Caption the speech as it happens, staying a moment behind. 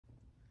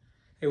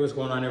Hey, what's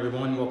going on,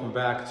 everyone? Welcome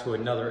back to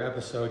another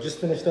episode. Just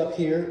finished up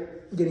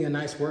here, getting a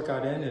nice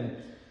workout in, and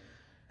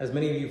as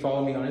many of you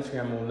follow me on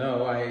Instagram will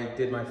know, I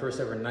did my first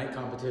ever night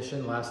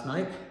competition last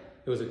night.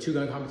 It was a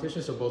two-gun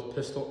competition, so both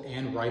pistol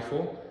and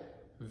rifle.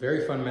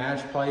 Very fun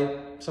match, probably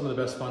some of the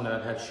best fun that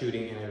I've had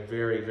shooting in a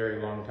very, very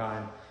long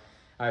time.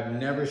 I've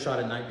never shot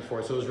at night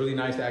before, so it was really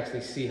nice to actually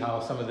see how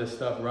some of this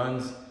stuff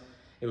runs.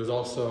 It was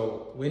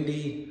also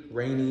windy,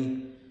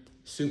 rainy,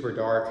 super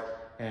dark,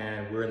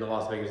 and we're in the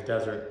Las Vegas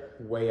desert,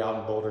 way out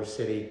in Boulder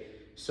City.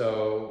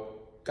 So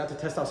got to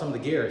test out some of the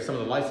gear, some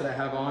of the lights that I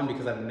have on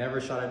because I've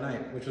never shot at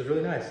night, which was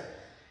really nice.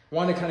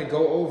 Wanted to kind of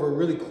go over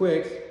really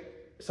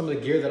quick some of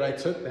the gear that I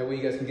took, that way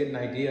you guys can get an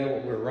idea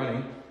what we're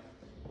running.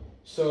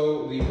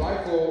 So the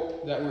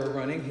rifle that we're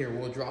running here,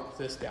 we'll drop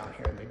this down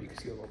here, maybe you can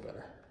see a little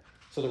better.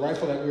 So the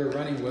rifle that we were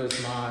running was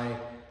my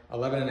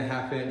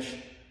 11.5-inch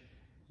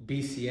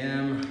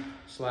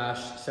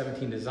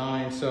BCM/17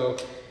 design. So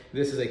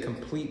this is a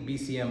complete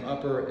BCM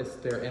upper. It's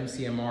their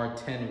MCMR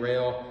 10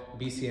 rail,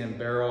 BCM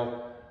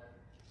barrel,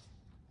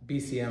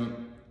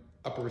 BCM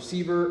upper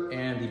receiver,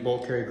 and the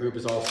bolt carrier group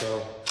is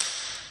also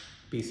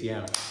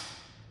BCM.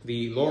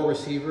 The lower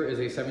receiver is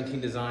a 17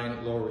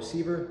 design lower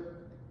receiver.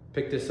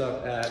 Picked this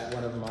up at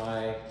one of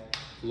my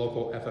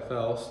local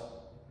FFLs.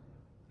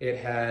 It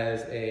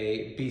has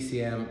a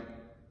BCM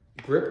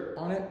grip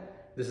on it.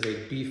 This is a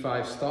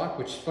B5 stock,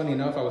 which funny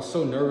enough, I was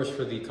so nervous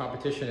for the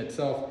competition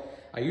itself.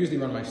 I usually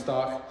run my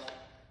stock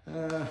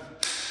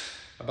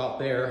about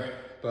there,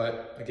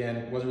 but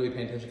again, wasn't really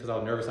paying attention because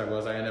how nervous I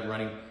was. I ended up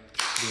running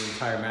the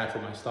entire match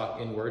with my stock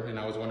inward, and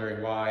I was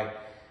wondering why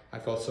I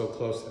felt so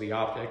close to the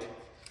optic.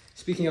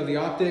 Speaking of the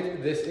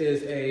optic, this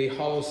is a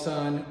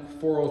Holosun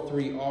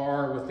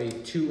 403R with a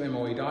 2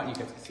 MOA dot. You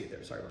guys can see it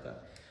there, sorry about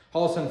that.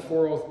 Holosun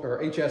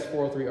HS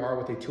 403R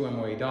with a 2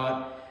 MOA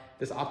dot.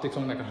 This optic's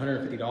only like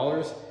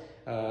 $150.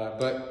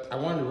 But I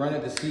wanted to run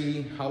it to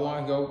see how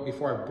long ago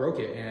before I broke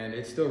it, and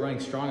it's still running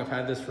strong. I've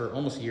had this for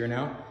almost a year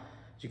now.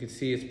 As you can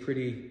see, it's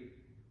pretty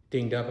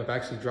dinged up. I've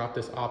actually dropped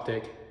this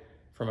optic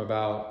from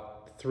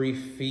about 3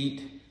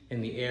 feet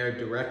in the air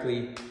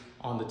directly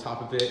on the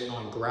top of it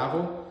on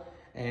gravel,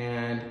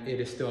 and it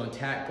is still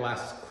intact.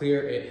 Glass is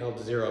clear. It held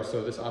 0,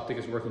 so this optic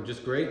is working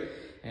just great.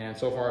 And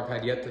so far, I've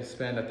had yet to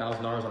spend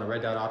 $1,000 on a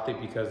red dot optic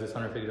because this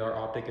 $150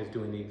 optic is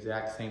doing the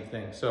exact same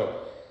thing.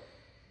 So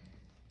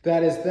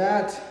that is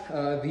that.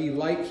 The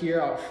light here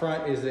out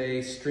front is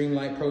a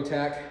Streamlight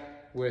ProTac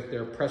with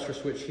their pressure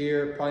switch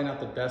here. Probably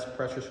not the best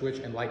pressure switch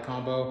and light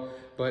combo,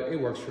 but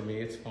it works for me,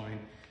 it's fine.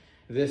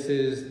 This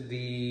is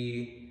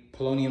the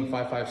Polonium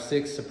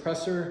 556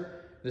 suppressor.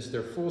 This is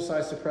their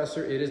full-size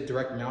suppressor. It is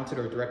direct mounted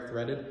or direct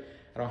threaded.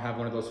 I don't have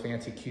one of those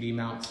fancy QD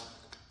mounts.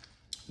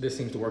 This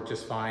seems to work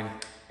just fine,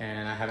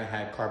 and I haven't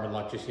had carbon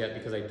lock just yet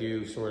because I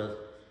do sort of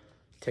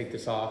take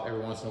this off every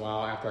once in a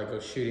while after I go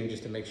shooting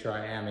just to make sure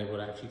I am able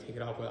to actually take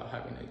it off without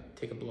having to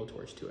take a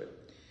blowtorch to it.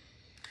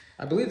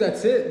 I believe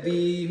that's it.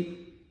 The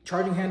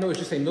charging handle is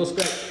just a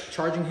mil-spec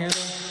charging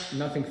handle.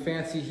 Nothing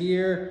fancy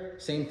here.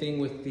 Same thing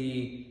with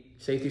the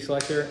safety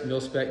selector,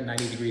 mil-spec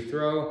 90-degree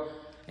throw,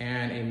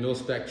 and a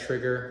mil-spec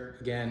trigger.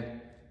 Again,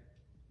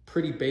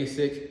 pretty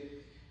basic.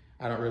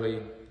 I don't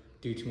really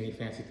do too many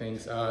fancy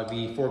things.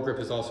 The foregrip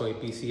is also a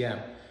BCM.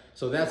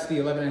 So that's the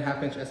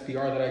 11.5-inch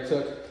SPR that I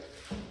took.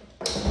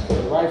 For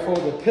the rifle,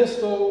 the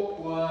pistol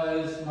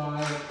was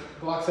my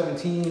Glock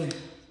 17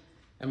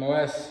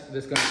 MOS.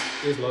 This gun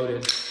is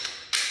loaded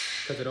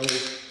because it always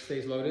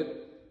stays loaded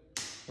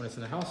when it's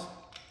in the house.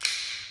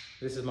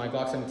 This is my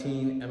Glock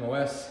 17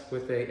 MOS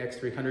with a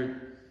X300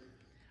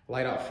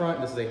 light out front.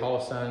 This is a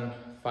Holosun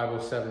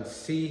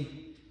 507C.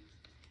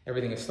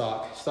 Everything is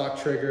stock. Stock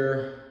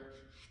trigger.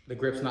 The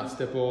grip's not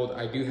stippled.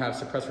 I do have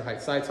suppressor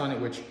height sights on it,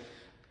 which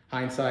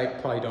hindsight,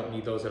 probably don't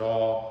need those at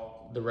all.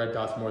 The red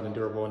dot's more than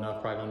durable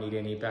enough. Probably don't need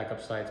any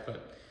backup sights,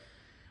 but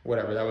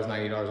whatever. That was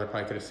 $90 I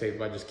probably could have saved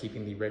by just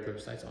keeping the regular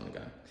sights on the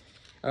gun.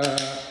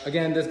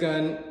 Again, this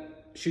gun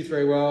shoots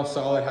very well.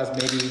 Solid, has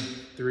maybe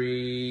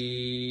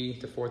 3,000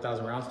 to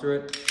 4,000 rounds through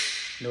it.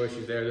 No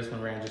issues there. This one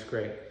ran just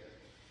great.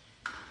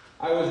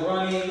 I was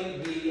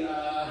running the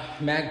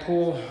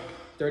Magpul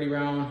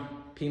 30-round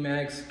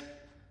PMags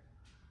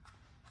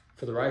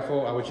for the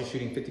rifle. I was just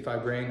shooting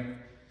 55 grain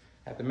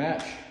at the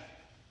match.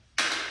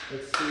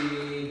 Let's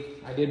see,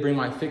 I did bring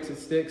my fix-it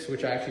sticks,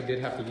 which I actually did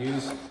have to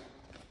use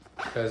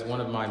because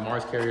one of my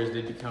Mars carriers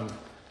did become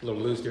a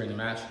little loose during the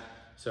match.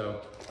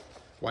 So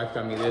wife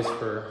got me this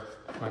for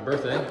my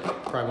birthday.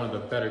 Probably one of the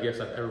better gifts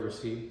I've ever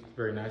received.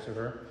 Very nice of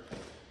her.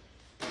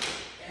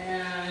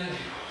 And,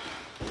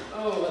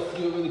 let's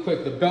do it really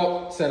quick. The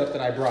belt setup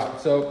that I brought.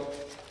 So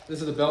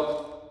this is the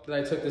belt that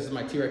I took. This is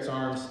my T-Rex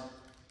Arms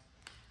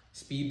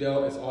speed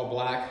belt. It's all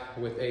black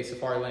with a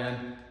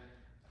Safariland.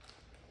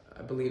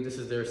 I believe this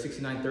is their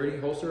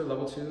 6930 holster,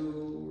 level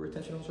 2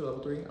 retention holster,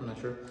 level 3, I'm not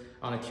sure.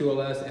 On a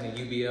QLS and a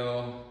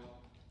UBL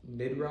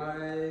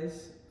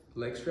mid-rise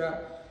leg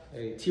strap,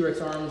 a T-Rex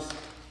Arms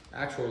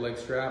actual leg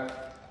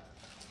strap,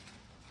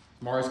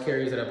 Mars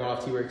carries that I bought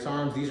off T-Rex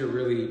Arms. These are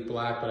really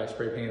black, but I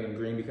spray painted them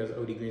green because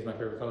OD green is my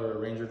favorite color, or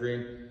Ranger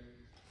green.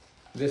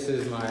 This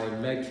is my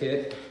med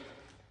kit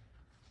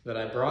that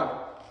I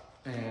brought,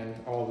 and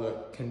all the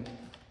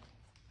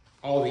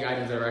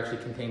items that are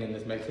actually contained in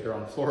this med kit are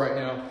on the floor right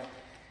now.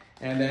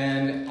 And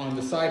then on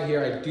the side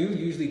here, I do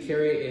usually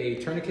carry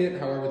a tourniquet.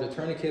 However, the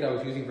tourniquet I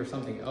was using for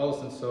something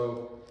else, and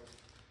so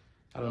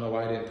I don't know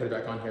why I didn't put it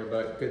back on here,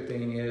 but good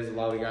thing is a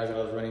lot of the guys that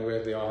I was running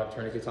with, they all have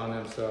tourniquets on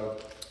them, so,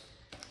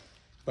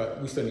 but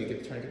we still need to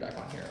get the tourniquet back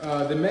on here.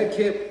 The med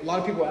kit, a lot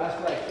of people ask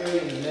what I carry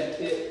in the med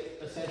kit.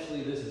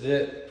 Essentially, this is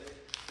it.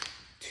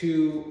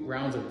 2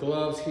 rounds of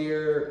gloves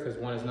here, because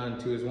 1 is none,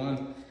 2 is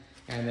 1.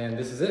 And then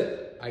this is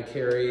it. I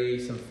carry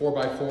some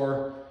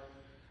 4x4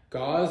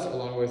 gauze,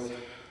 along with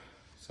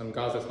some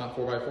gauze that's not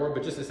 4x4,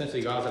 but just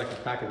essentially gauze that I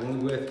can pack a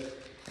wound with.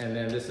 And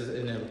then this is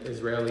an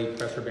Israeli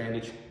pressure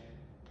bandage.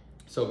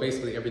 So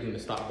basically everything to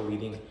stop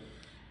bleeding.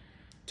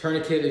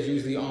 Tourniquet is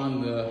usually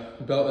on the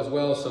belt as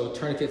well. So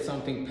tourniquet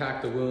something,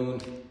 pack the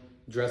wound,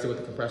 dress it with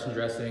the compression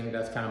dressing.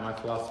 That's kind of my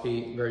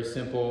philosophy. Very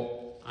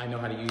simple. I know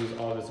how to use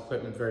all of this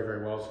equipment very,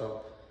 very well.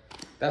 So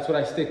that's what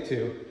I stick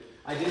to.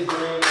 I did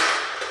bring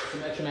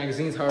some extra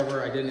magazines.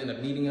 However, I didn't end up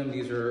needing them.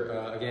 These are,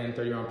 again,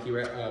 30 round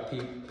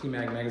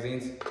PMag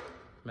magazines.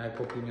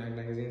 Magpul PMag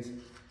magazines.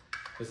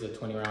 This is a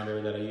 20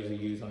 rounder that I usually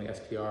use on the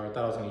SPR. I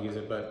thought I was gonna use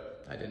it,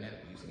 but I didn't end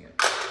up using it.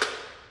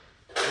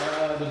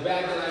 The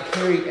bag that I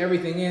carried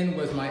everything in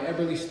was my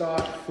Eberly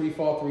stock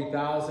Freefall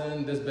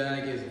 3000. This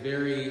bag is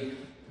very,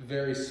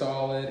 very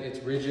solid. It's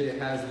rigid. It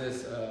has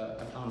this,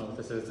 I don't know what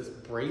this is, this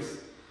brace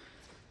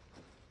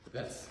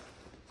that's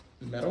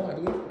metal, I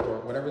believe, or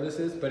whatever this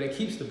is, but it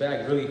keeps the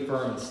bag really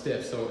firm and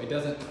stiff, so it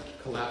doesn't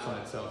collapse on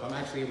itself. I'm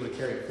actually able to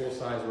carry a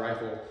full-size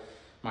rifle,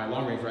 my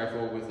long-range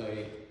rifle, with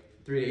a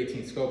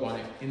 3-18 scope on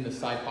it in the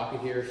side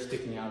pocket here,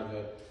 sticking out of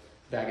the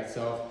bag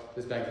itself.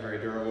 This bag is very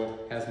durable,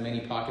 has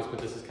many pockets, but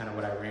this is kind of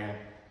what I ran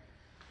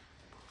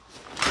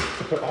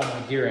to put all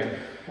my gear in.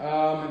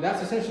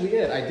 That's essentially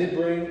it. I did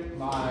bring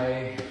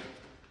my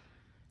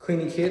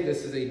cleaning kit.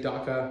 This is a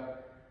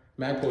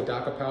Magpul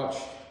Daka pouch.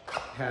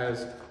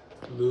 Has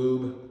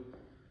lube,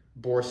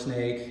 bore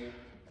snake,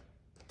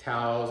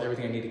 towels,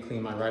 everything I need to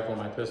clean my rifle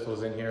and my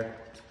pistols in here.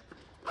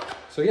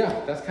 So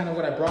yeah, that's kind of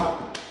what I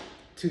brought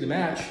to the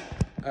match.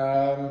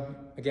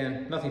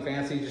 Again, nothing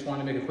fancy, just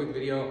wanted to make a quick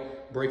video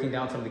breaking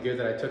down some of the gear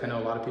that I took. I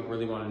know a lot of people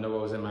really want to know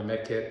what was in my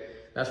med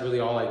kit. That's really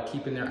all I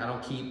keep in there. I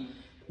don't keep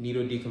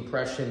needle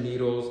decompression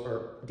needles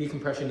or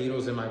decompression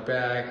needles in my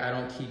bag. I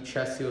don't keep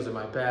chest seals in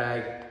my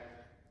bag.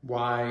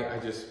 Why?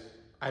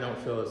 I don't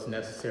feel it's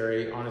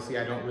necessary. Honestly,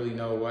 I don't really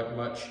know what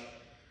much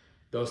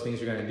those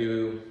things are gonna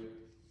do.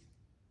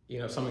 You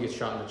know, if someone gets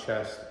shot in the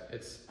chest,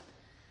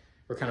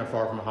 we're kind of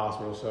far from a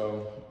hospital,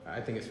 so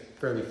I think it's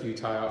fairly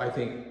futile. I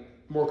think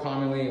more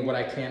commonly what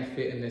I can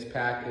fit in this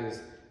pack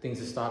is things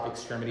to stop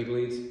extremity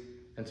bleeds.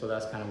 And so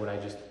that's kind of what I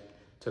just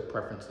took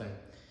preference in.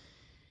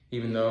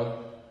 Even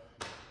though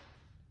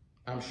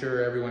I'm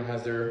sure everyone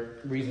has their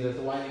reasons as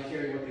to why they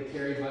carry what they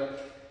carry,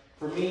 but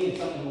for me, as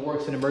someone who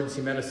works in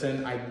emergency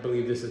medicine, I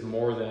believe this is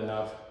more than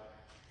enough,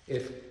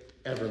 if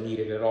ever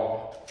needed at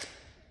all.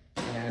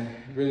 And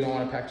really don't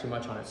want to pack too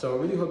much on it. So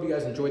I really hope you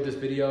guys enjoyed this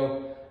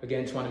video.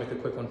 Again, just want to make a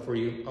quick one for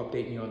you,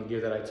 update you on the gear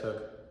that I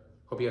took.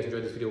 Hope you guys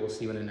enjoyed this video. We'll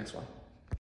see you in the next one.